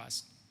in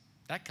Christ.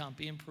 That can't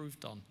be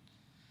improved on.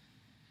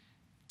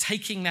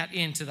 Taking that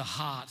into the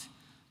heart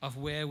of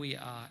where we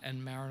are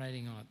and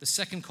marinating on it. The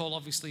second call,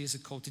 obviously, is a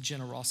call to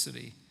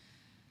generosity.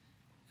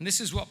 And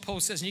this is what Paul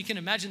says. And you can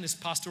imagine this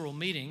pastoral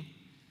meeting.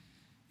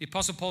 The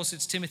Apostle Paul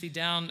sits Timothy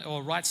down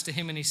or writes to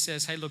him and he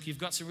says, hey, look, you've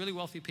got some really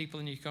wealthy people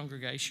in your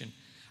congregation.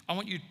 I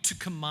want you to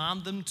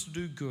command them to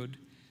do good,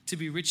 to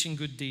be rich in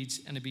good deeds,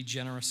 and to be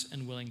generous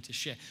and willing to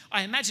share.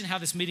 I imagine how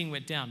this meeting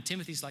went down.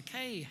 Timothy's like,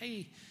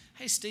 hey,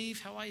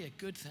 Steve, how are you?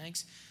 Good,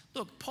 thanks.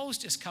 Look, Paul's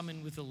just come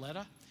in with a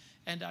letter,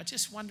 and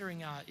just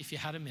wondering if you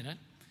had a minute.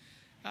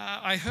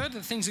 I heard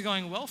that things are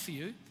going well for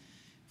you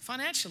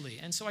financially,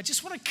 and so I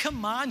just want to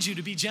command you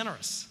to be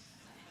generous.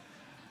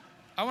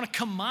 I want to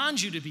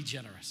command you to be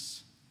generous.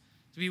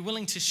 To be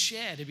willing to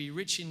share, to be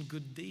rich in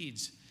good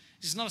deeds.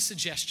 This is not a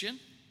suggestion.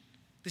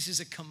 This is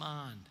a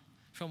command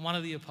from one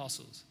of the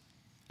apostles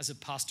as a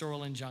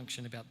pastoral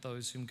injunction about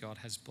those whom God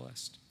has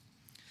blessed.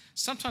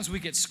 Sometimes we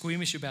get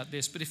squeamish about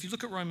this, but if you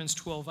look at Romans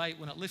 12:8,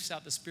 when it lifts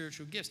out the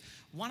spiritual gifts,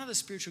 one of the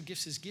spiritual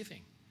gifts is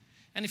giving.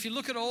 And if you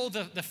look at all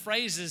the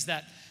phrases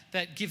that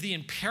give the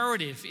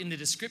imperative in the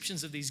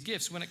descriptions of these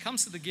gifts, when it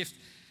comes to the gift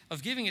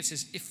of giving, it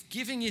says, if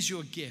giving is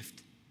your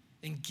gift,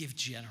 then give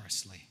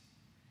generously.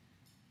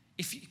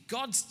 If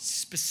God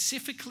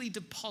specifically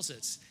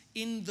deposits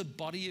in the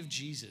body of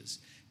Jesus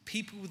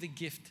people with the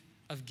gift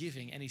of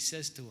giving, and he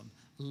says to them,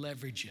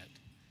 leverage it.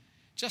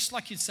 Just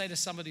like you'd say to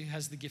somebody who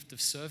has the gift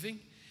of serving,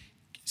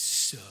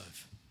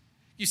 serve.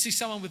 You see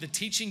someone with a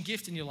teaching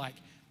gift and you're like,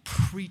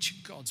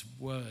 preach God's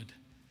word.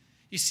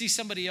 You see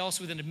somebody else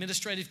with an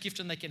administrative gift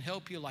and they can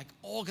help you, like,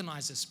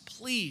 organize this,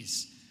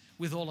 please,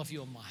 with all of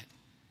your might.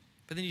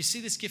 But then you see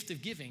this gift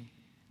of giving,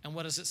 and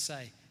what does it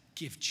say?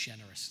 give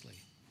generously.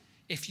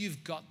 If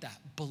you've got that,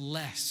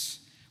 bless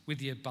with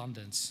the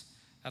abundance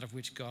out of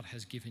which God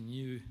has given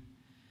you.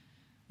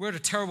 We're at a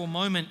terrible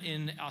moment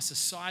in our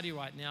society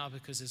right now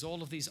because there's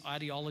all of these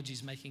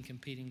ideologies making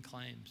competing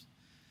claims.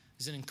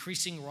 There's an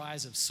increasing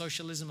rise of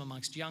socialism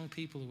amongst young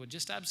people who are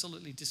just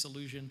absolutely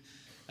disillusioned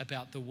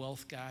about the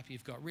wealth gap.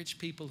 You've got rich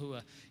people who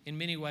are in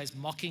many ways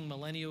mocking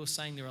millennials,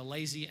 saying they're a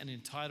lazy and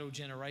entitled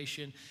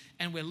generation,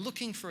 and we're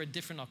looking for a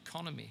different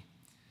economy.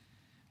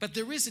 But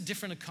there is a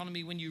different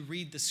economy when you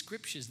read the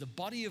scriptures. The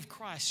body of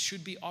Christ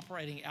should be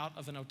operating out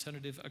of an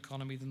alternative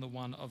economy than the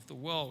one of the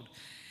world.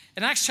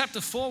 In Acts chapter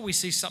 4, we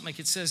see something.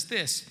 It says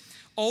this: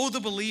 all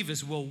the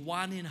believers were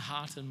one in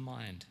heart and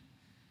mind.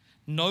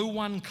 No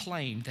one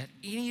claimed that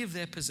any of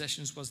their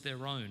possessions was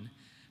their own,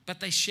 but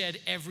they shared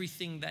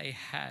everything they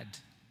had.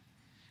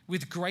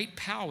 With great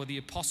power, the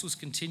apostles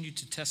continued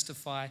to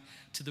testify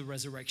to the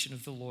resurrection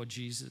of the Lord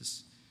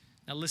Jesus.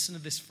 Now listen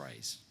to this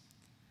phrase.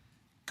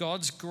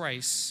 God's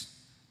grace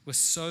was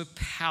so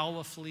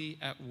powerfully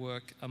at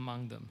work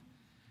among them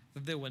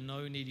that there were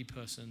no needy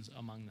persons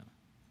among them.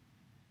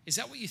 Is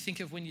that what you think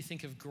of when you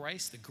think of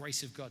grace? The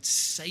grace of God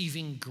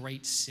saving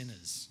great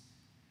sinners.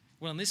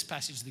 Well, in this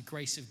passage, the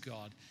grace of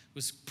God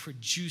was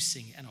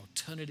producing an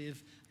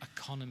alternative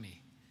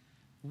economy.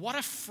 What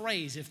a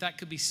phrase if that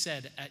could be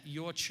said at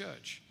your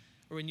church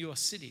or in your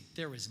city.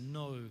 There is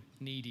no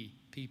needy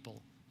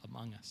people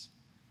among us.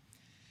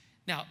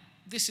 Now,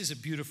 this is a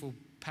beautiful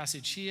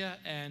passage here,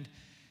 and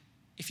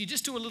if you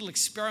just do a little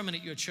experiment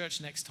at your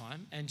church next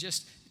time and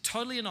just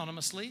totally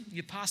anonymously,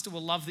 your pastor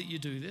will love that you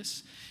do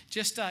this,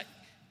 just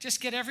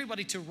get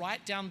everybody to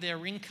write down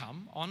their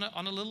income on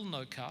a little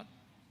note card.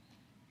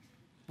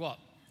 What?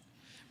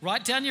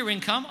 Write down your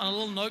income on a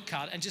little note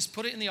card and just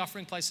put it in the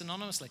offering place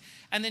anonymously.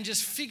 And then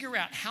just figure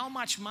out how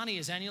much money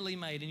is annually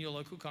made in your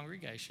local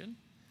congregation.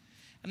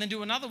 And then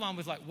do another one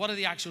with what are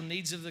the actual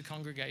needs of the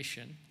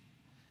congregation,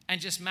 and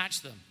just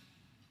match them.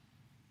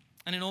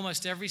 And in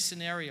almost every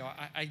scenario,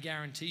 I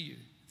guarantee you,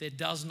 there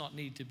does not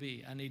need to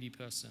be a needy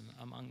person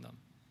among them.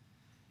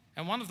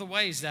 And one of the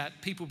ways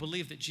that people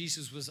believe that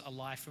Jesus was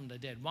alive from the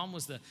dead, one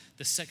was the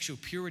sexual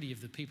purity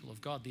of the people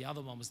of God. The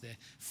other one was their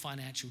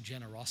financial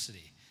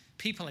generosity.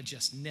 People had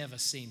just never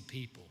seen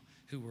people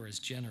who were as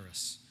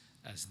generous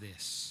as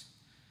this.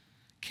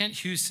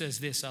 Kent Hughes says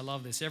this, I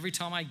love this: every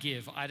time I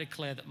give, I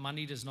declare that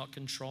money does not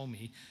control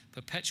me.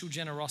 Perpetual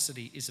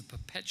generosity is a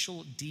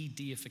perpetual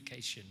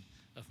de-deification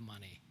of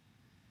money.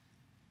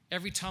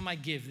 Every time I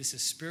give, this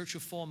is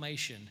spiritual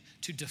formation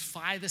to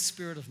defy the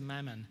spirit of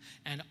mammon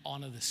and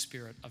honor the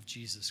spirit of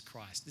Jesus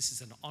Christ. This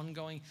is an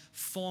ongoing,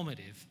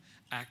 formative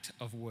act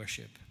of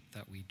worship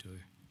that we do.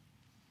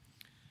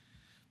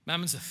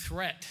 Mammon's a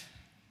threat.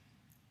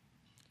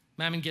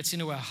 Mammon gets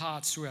into our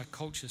hearts through our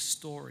culture's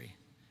story.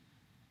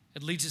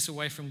 It leads us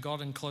away from God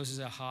and closes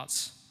our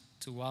hearts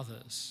to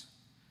others.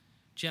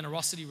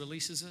 Generosity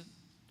releases it.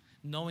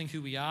 Knowing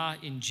who we are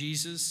in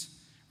Jesus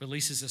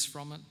releases us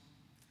from it.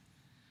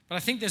 But I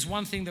think there's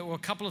a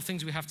couple of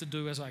things we have to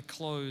do as I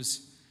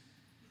close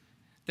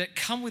that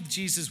come with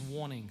Jesus'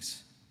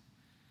 warnings.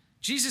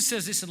 Jesus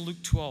says this in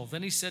Luke 12.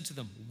 Then he said to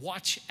them,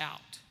 watch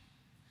out.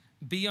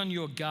 Be on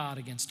your guard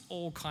against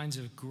all kinds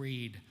of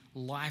greed.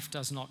 Life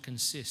does not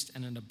consist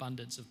in an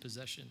abundance of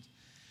possessions.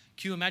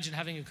 Can you imagine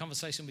having a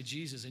conversation with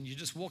Jesus and you're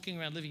just walking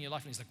around living your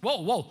life and he's like,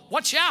 whoa,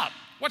 watch out.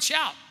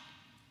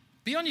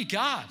 Be on your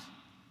guard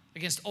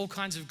against all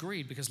kinds of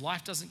greed because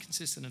life doesn't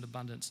consist in an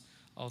abundance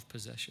of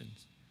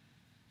possessions.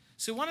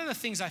 So one of the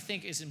things I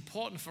think is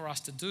important for us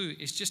to do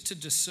is just to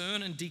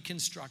discern and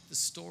deconstruct the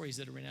stories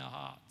that are in our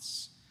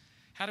hearts.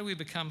 How do we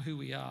become who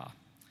we are?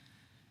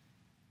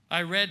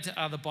 I read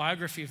the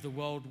biography of the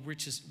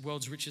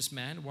world's richest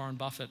man, Warren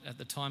Buffett, at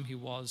the time he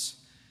was.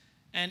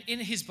 And in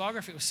his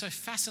biography, it was so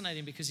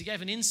fascinating because he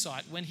gave an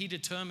insight when he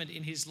determined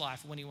in his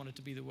life when he wanted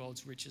to be the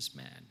world's richest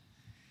man.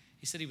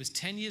 He said he was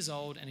 10 years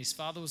old and his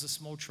father was a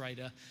small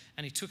trader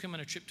and he took him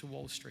on a trip to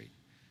Wall Street.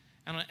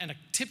 And on a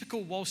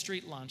typical Wall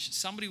Street lunch,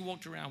 somebody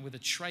walked around with a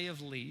tray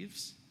of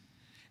leaves,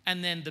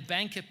 and then the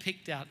banker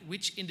picked out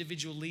which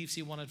individual leaves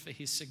he wanted for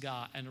his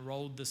cigar and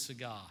rolled the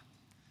cigar.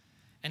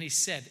 And he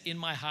said, in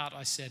my heart,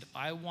 I said,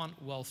 I want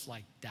wealth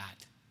like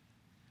that.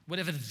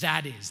 Whatever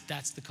that is,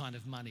 that's the kind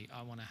of money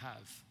I want to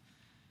have.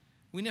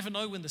 We never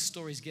know when the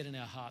stories get in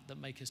our heart that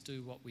make us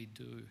do what we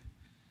do.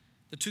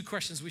 The two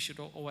questions we should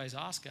always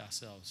ask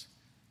ourselves: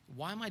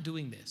 why am I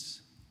doing this?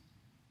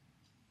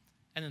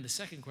 And then the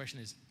second question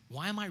is,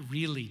 why am I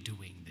really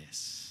doing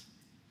this?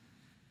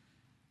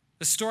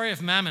 The story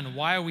of Mammon,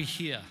 why are we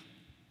here?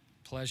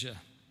 Pleasure.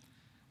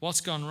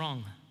 What's gone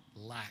wrong?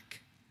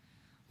 Lack.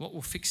 What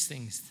will fix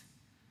things?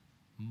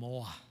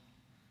 More.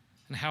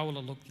 And how will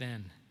it look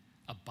then?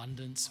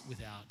 Abundance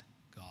without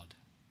God.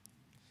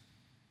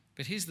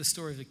 But here's the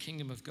story of the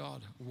kingdom of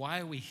God. Why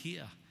are we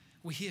here?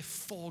 We're here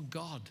for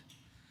God.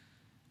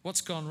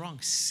 What's gone wrong?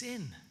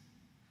 Sin.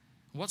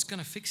 What's going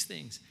to fix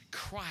things?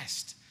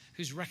 Christ,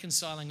 who's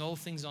reconciling all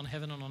things on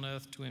heaven and on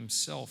earth to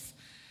himself.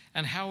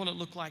 And how will it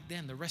look like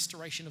then? The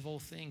restoration of all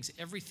things,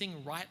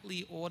 everything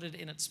rightly ordered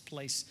in its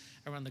place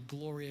around the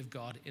glory of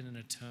God in an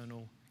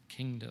eternal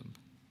kingdom.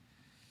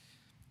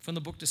 From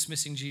the book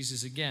Dismissing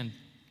Jesus again,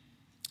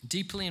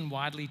 deeply and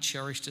widely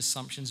cherished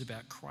assumptions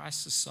about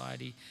Christ's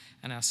society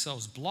and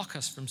ourselves block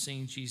us from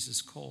seeing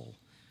Jesus' call.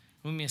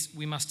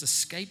 We must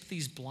escape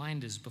these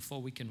blinders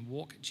before we can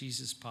walk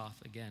Jesus'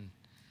 path again.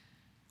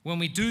 When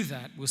we do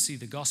that, we'll see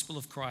the gospel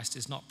of Christ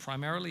is not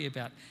primarily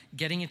about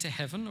getting into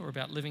heaven or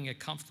about living a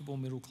comfortable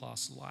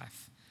middle-class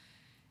life.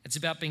 It's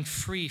about being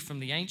free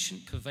from the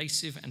ancient,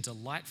 pervasive, and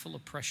delightful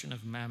oppression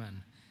of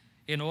mammon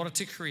in order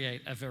to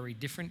create a very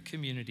different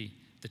community,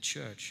 the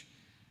church,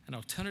 an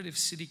alternative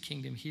city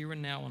kingdom here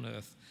and now on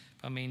earth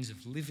by means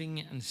of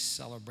living and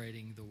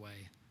celebrating the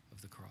way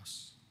of the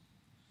cross.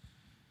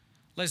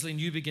 Leslie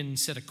Newbigin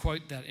said a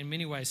quote that in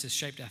many ways has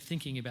shaped our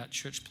thinking about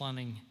church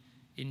planting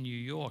in New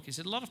York. He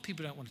said, a lot of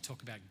people don't want to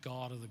talk about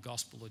God or the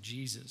gospel or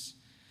Jesus.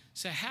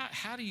 So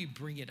how do you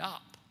bring it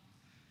up?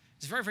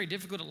 It's very, very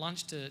difficult at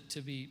lunch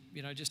to be,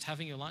 just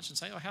having your lunch and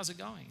say, oh, how's it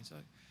going? So,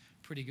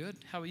 pretty good.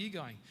 How are you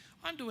going?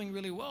 I'm doing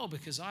really well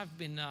because I've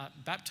been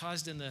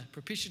baptized in the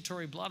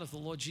propitiatory blood of the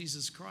Lord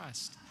Jesus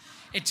Christ.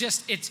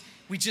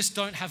 We just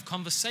don't have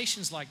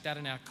conversations like that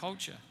in our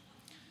culture.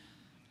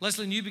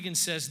 Leslie Newbigin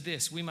says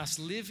this: we must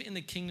live in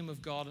the kingdom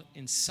of God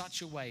in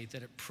such a way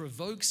that it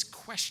provokes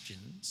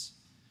questions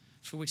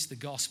for which the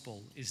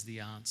gospel is the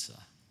answer.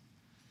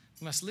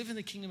 We must live in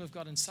the kingdom of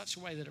God in such a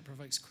way that it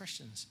provokes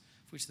questions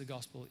for which the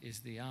gospel is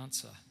the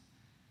answer.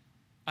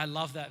 I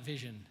love that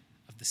vision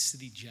of the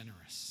city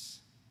generous.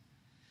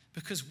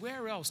 Because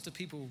where else do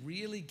people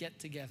really get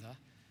together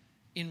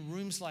in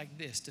rooms like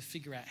this to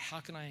figure out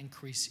how can I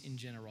increase in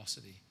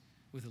generosity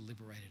with a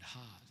liberated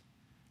heart?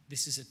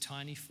 This is a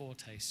tiny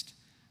foretaste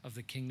of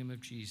the kingdom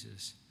of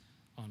Jesus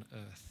on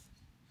earth.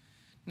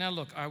 Now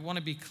look, I want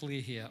to be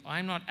clear here.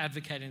 I'm not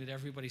advocating that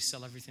everybody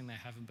sell everything they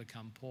have and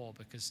become poor,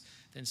 because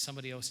then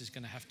somebody else is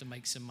going to have to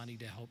make some money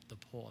to help the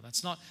poor.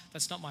 That's not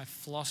my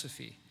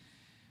philosophy.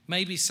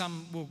 Maybe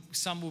some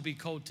will be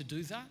called to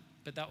do that,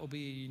 but that will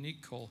be a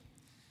unique call.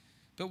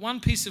 But one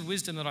piece of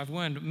wisdom that I've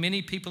learned,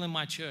 many people in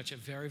my church are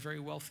very, very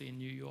wealthy in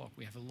New York.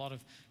 We have a lot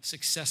of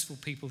successful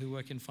people who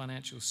work in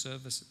financial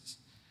services.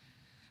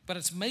 But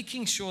it's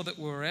making sure that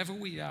wherever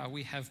we are,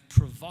 we have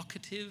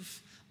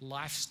provocative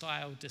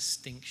lifestyle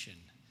distinction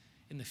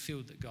in the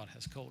field that God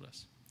has called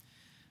us.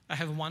 I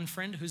have one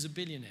friend who's a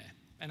billionaire,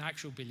 an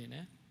actual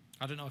billionaire.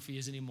 I don't know if he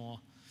is anymore.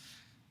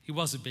 He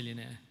was a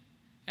billionaire.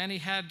 And he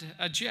had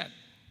a jet.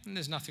 And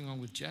there's nothing wrong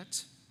with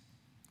jets.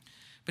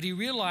 But he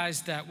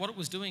realized that what it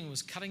was doing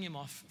was cutting him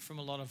off from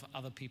a lot of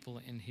other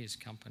people in his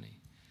company.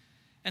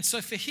 And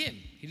so for him,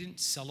 he didn't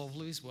sell all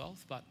of his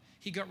wealth, but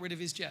he got rid of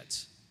his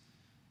jets.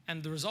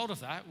 And the result of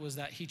that was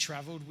that he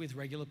traveled with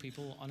regular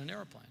people on an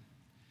airplane.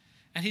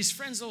 And his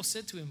friends all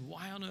said to him,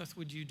 why on earth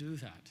would you do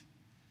that?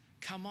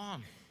 Come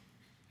on.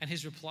 And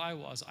his reply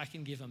was, I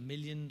can give $1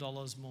 million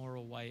more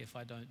away if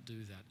I don't do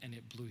that. And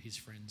it blew his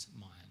friend's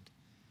mind.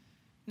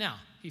 Now,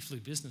 he flew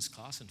business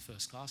class and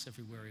first class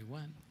everywhere he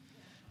went.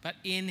 But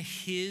in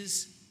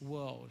his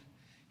world,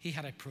 he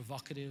had a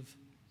provocative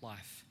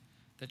life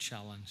that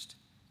challenged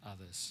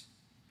others.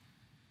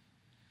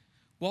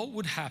 What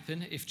would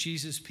happen if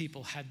Jesus'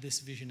 people had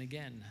this vision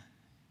again?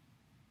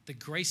 The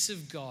grace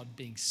of God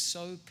being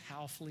so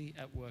powerfully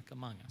at work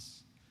among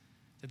us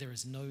that there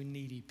is no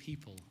needy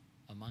people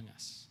among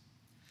us.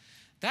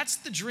 That's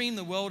the dream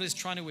the world is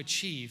trying to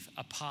achieve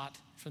apart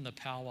from the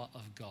power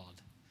of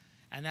God.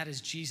 And that is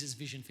Jesus'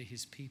 vision for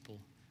his people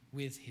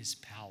with his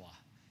power.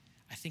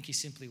 I think he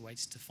simply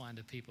waits to find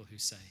a people who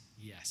say,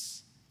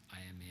 yes, I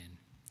am in.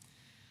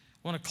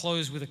 I want to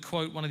close with a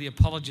quote one of the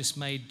apologists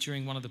made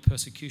during one of the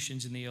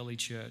persecutions in the early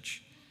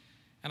church.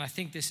 And I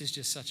think this is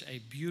just such a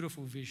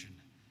beautiful vision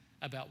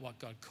about what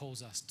God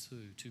calls us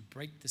to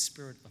break the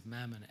spirit of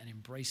mammon and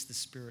embrace the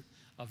spirit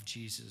of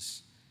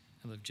Jesus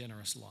and live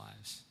generous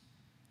lives.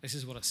 This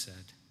is what it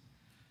said.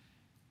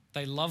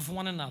 They love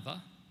one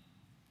another,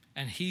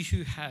 and he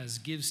who has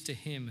gives to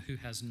him who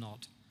has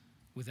not,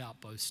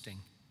 without boasting.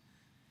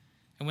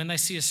 And when they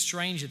see a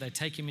stranger, they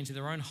take him into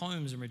their own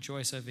homes and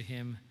rejoice over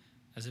him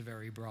as a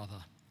very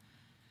brother.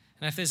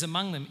 And if there's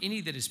among them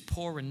any that is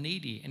poor and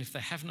needy, and if they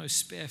have no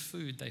spare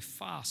food, they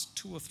fast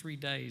 2 or 3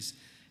 days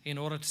in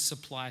order to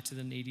supply to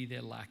the needy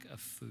their lack of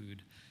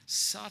food.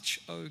 Such,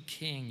 O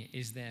King,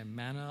 is their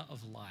manner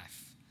of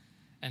life.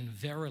 And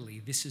verily,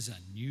 this is a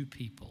new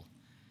people,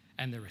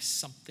 and there is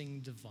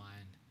something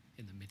divine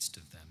in the midst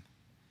of them.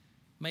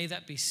 May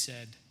that be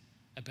said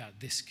about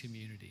this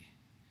community.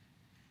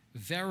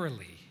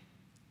 Verily,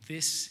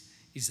 this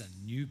is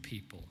a new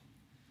people,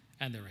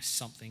 and there is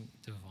something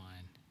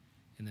divine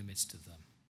in the midst of them.